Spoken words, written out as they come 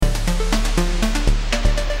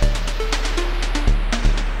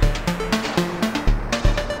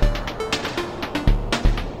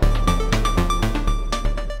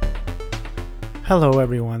Hello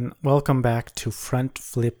everyone, welcome back to Front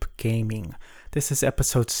Flip Gaming. This is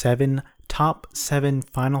episode 7, Top 7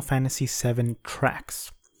 Final Fantasy VII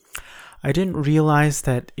Tracks. I didn't realize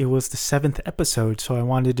that it was the 7th episode, so I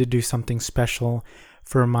wanted to do something special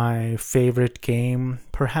for my favorite game,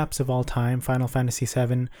 perhaps of all time, Final Fantasy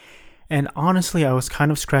VII. And honestly, I was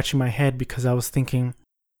kind of scratching my head because I was thinking,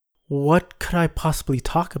 what could I possibly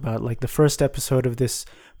talk about? Like the first episode of this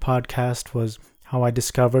podcast was how I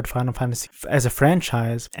discovered Final Fantasy as a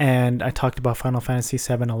franchise, and I talked about Final Fantasy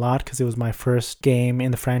VII a lot because it was my first game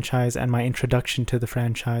in the franchise and my introduction to the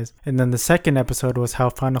franchise. And then the second episode was how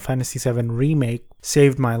Final Fantasy VII Remake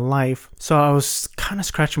saved my life. So I was kind of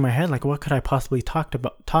scratching my head, like what could I possibly talk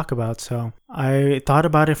about? So I thought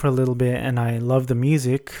about it for a little bit, and I love the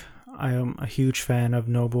music. I am a huge fan of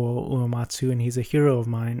Nobuo Uematsu, and he's a hero of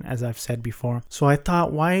mine, as I've said before. So I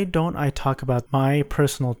thought, why don't I talk about my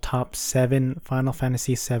personal top 7 Final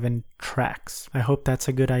Fantasy VII tracks? I hope that's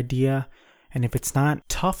a good idea. And if it's not,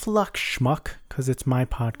 tough luck, schmuck, because it's my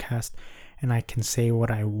podcast, and I can say what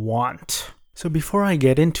I want. So before I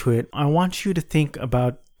get into it, I want you to think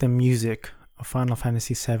about the music of Final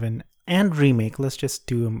Fantasy VII and Remake. Let's just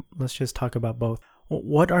talk about both.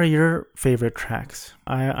 What are your favorite tracks?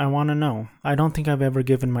 I want to know. I don't think I've ever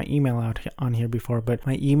given my email out on here before, but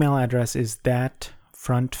my email address is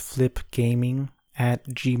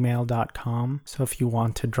thatfrontflipgaming@gmail.com. So if you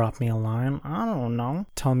want to drop me a line, I don't know,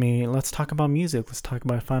 tell me, let's talk about music. Let's talk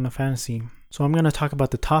about Final Fantasy. So I'm going to talk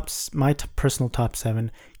about my personal top 7.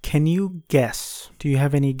 Can you guess? Do you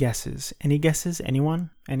have any guesses? Any guesses?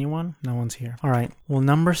 Anyone? No one's here. All right. Well,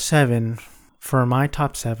 number 7 for my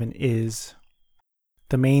top 7 is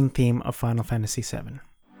the main theme of Final Fantasy VII.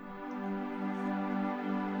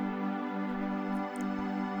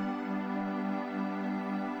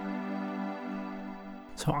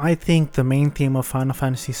 So I think the main theme of Final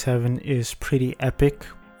Fantasy VII is pretty epic.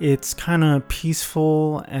 It's kind of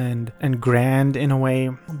peaceful and grand in a way,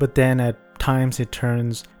 but then at times it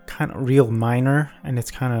turns kind of real minor, and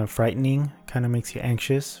it's kind of frightening, kind of makes you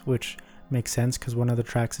anxious, which makes sense because one of the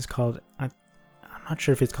tracks is called, I'm not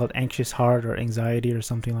sure if it's called Anxious Heart or Anxiety or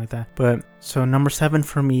something like that. But so number 7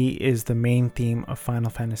 for me is the main theme of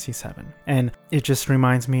Final Fantasy VII. And it just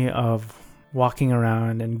reminds me of walking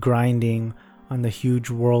around and grinding on the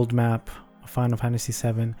huge world map of Final Fantasy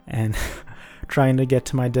VII and trying to get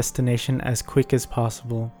to my destination as quick as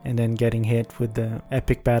possible and then getting hit with the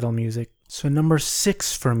epic battle music. So number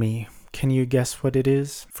 6 for me, can you guess what it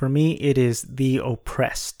is? For me, it is The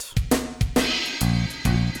Oppressed.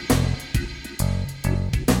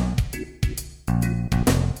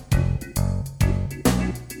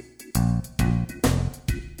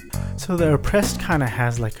 So The Oppressed kind of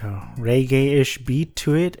has like a reggae-ish beat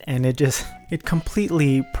to it, and it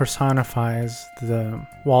completely personifies the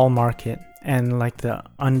wall market and like the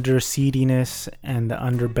underseediness and the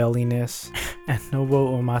underbelliness. And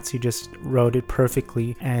Nobuo Uematsu just wrote it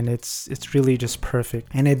perfectly, and it's really just perfect.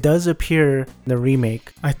 And it does appear in the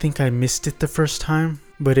remake. I think I missed it the first time,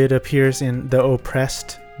 but it appears in The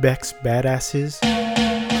Oppressed Beck's Badasses.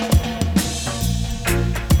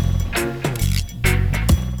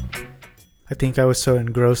 I think I was so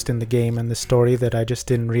engrossed in the game and the story that I just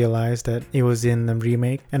didn't realize that it was in the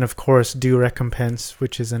remake. And of course, Due Recompense,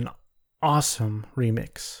 which is an awesome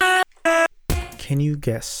remix. Can you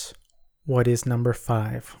guess what is number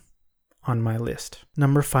 5 on my list?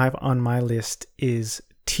 Number 5 on my list is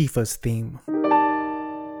Tifa's theme.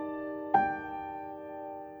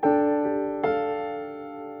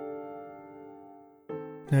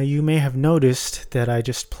 Now you may have noticed that I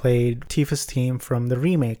just played Tifa's theme from the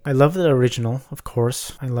remake. I love the original, of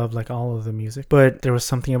course. I love like all of the music. But there was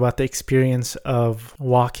something about the experience of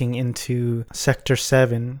walking into Sector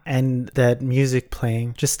 7 and that music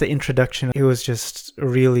playing. Just the introduction, it was just a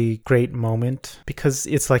really great moment because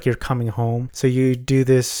it's like you're coming home. So you do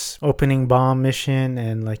this opening bomb mission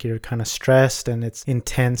and like you're kind of stressed and it's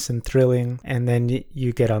intense and thrilling. And then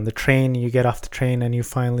you get on the train, you get off the train and you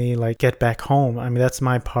finally like get back home. I mean, that's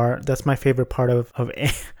my favorite part of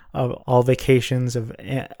all vacations of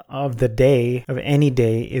the day, of any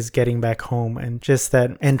day, is getting back home. And just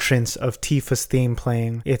that entrance of Tifa's theme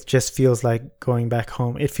playing, it just feels like going back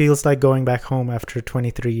home. It feels like going back home after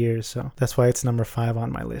 23 years. So that's why it's number 5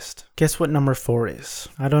 on my list. Guess what number 4 is?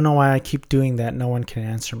 I don't know why I keep doing that. No one can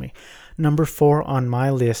answer me. Number 4 on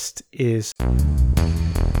my list is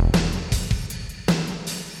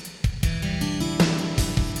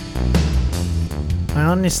I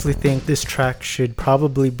honestly think this track should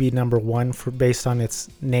probably be number one based on its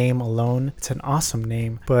name alone. It's an awesome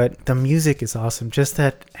name, but the music is awesome. Just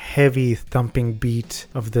that heavy thumping beat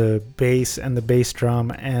of the bass and the bass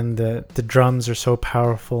drum, and the drums are so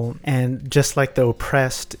powerful. And just like the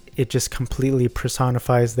Oppressed, it just completely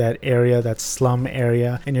personifies that area, that slum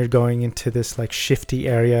area, and you're going into this like shifty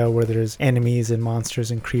area where there's enemies and monsters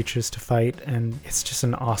and creatures to fight, and it's just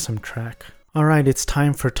an awesome track. Alright, it's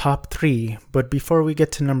time for top 3, but before we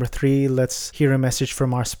get to number 3, let's hear a message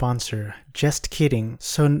from our sponsor. Just kidding.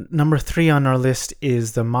 So number 3 on our list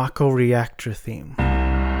is the Mako Reactor theme.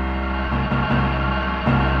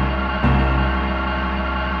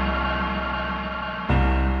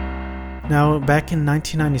 Now, back in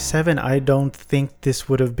 1997, I don't think this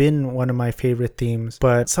would have been one of my favorite themes,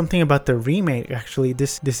 but something about the remake, actually,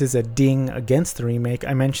 this is a ding against the remake.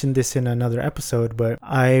 I mentioned this in another episode, but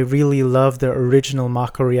I really love the original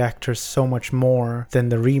Mako Reactor so much more than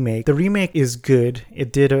the remake. The remake is good.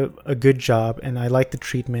 It did a good job, and I like the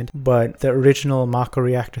treatment, but the original Mako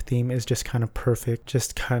Reactor theme is just kind of perfect.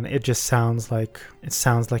 It just sounds like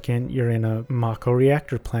you're in a Mako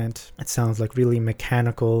Reactor plant. It sounds like really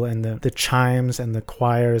mechanical, and the chimes and the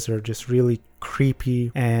choirs are just really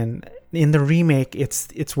creepy. And in the remake,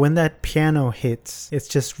 it's when that piano hits, it's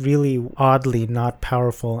just really oddly not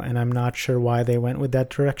powerful, and I'm not sure why they went with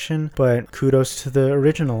that direction, but kudos to the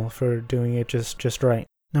original for doing it just right.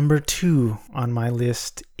 Number 2 on my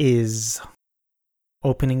list is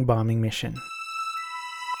Opening Bombing Mission.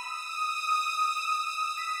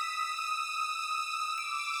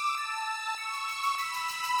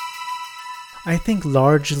 I think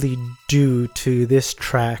largely due to this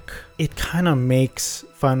track, it kind of makes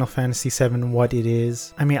Final Fantasy VII what it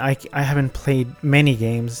is. I mean, I haven't played many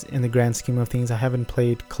games in the grand scheme of things. I haven't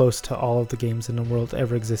played close to all of the games in the world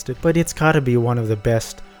ever existed, but it's got to be one of the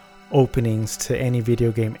best openings to any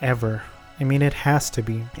video game ever. I mean, it has to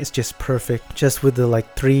be. It's just perfect. Just with the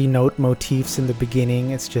 3-note motifs in the beginning,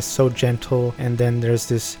 it's just so gentle. And then there's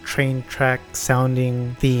this train track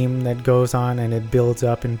sounding theme that goes on, and it builds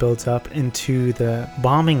up into the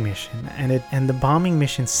bombing mission. And the bombing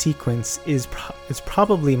mission sequence is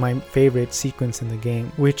probably my favorite sequence in the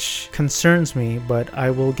game, which concerns me, but I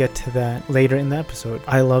will get to that later in the episode.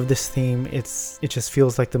 I love this theme. It just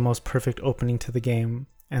feels like the most perfect opening to the game,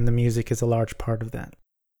 and the music is a large part of that.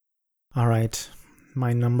 Alright,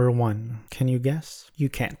 my number 1. Can you guess? You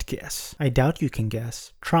can't guess. I doubt you can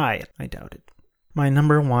guess. Try it. I doubt it. My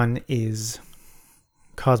number 1 is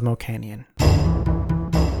Cosmo Canyon.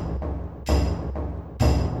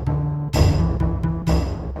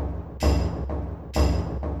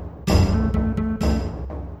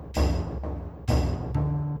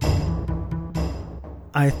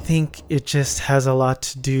 I think it just has a lot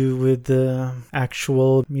to do with the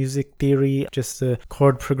actual music theory, just the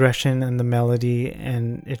chord progression and the melody,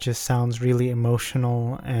 and it just sounds really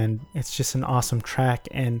emotional, and it's just an awesome track,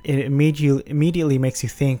 and it immediately makes you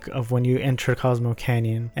think of when you enter Cosmo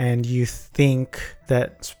Canyon, and you think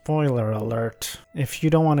that, spoiler alert, if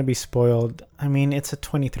you don't want to be spoiled, I mean, it's a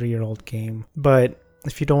 23-year-old game, but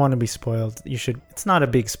if you don't want to be spoiled, you should. It's not a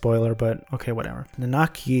big spoiler, but okay, whatever.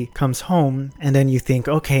 Nanaki comes home, and then you think,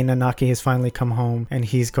 okay, Nanaki has finally come home, and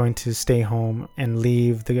he's going to stay home and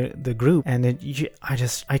leave the group. And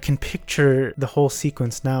I can picture the whole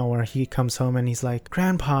sequence now, where he comes home and he's like,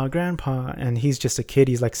 Grandpa, and he's just a kid.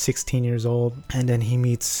 He's like 16 years old, and then he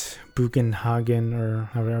meets Bugenhagen, or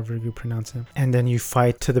however you pronounce it. And then you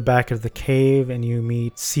fight to the back of the cave, and you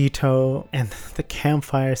meet Sito, and the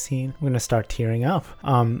campfire scene. I'm gonna start tearing up.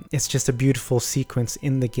 It's just a beautiful sequence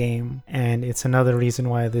in the game, and it's another reason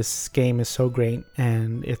why this game is so great,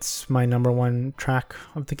 and it's my number 1 track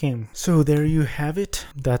of the game. So there you have it.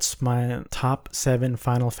 That's my top 7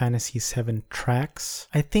 Final Fantasy VII tracks.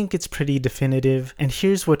 I think it's pretty definitive, and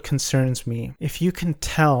here's what concerns me. If you can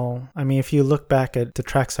tell, I mean, if you look back at the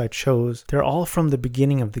tracks I chose, they're all from the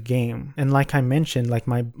beginning of the game. And like I mentioned, like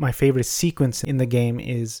my favorite sequence in the game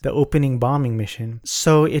is the opening bombing mission.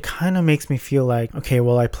 So it kind of makes me feel like, okay,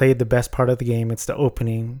 well, I played the best part of the game, it's the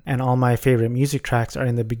opening, and all my favorite music tracks are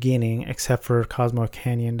in the beginning, except for Cosmo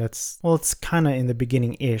Canyon. It's kind of in the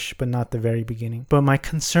beginning-ish, but not the very beginning. But my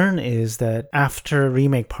concern is that after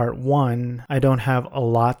Remake Part 1, I don't have a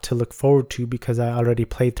lot to look forward to because I already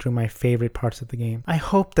played through my favorite parts of the game. I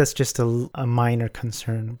hope that's just a minor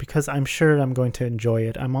concern, because because I'm sure I'm going to enjoy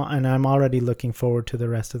it. I'm already looking forward to the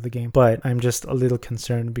rest of the game, but I'm just a little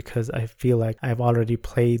concerned because I feel like I've already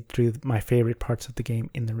played through my favorite parts of the game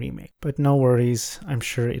in the remake. But no worries, I'm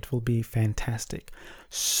sure it will be fantastic.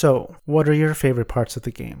 So, what are your favorite parts of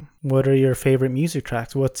the game? What are your favorite music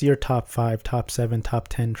tracks? What's your top 5, top 7, top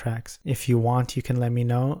 10 tracks? If you want, you can let me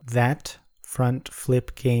know. That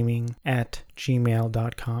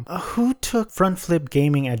frontflipgaming@gmail.com. Who took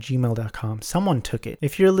frontflipgaming@gmail.com? Someone took it.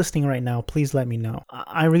 If you're listening right now, please let me know.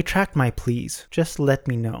 I retract my please. Just let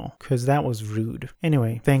me know, because that was rude.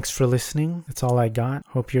 Anyway, thanks for listening. That's all I got.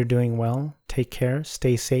 Hope you're doing well. Take care,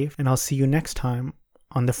 stay safe, and I'll see you next time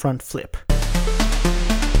on the Front Flip.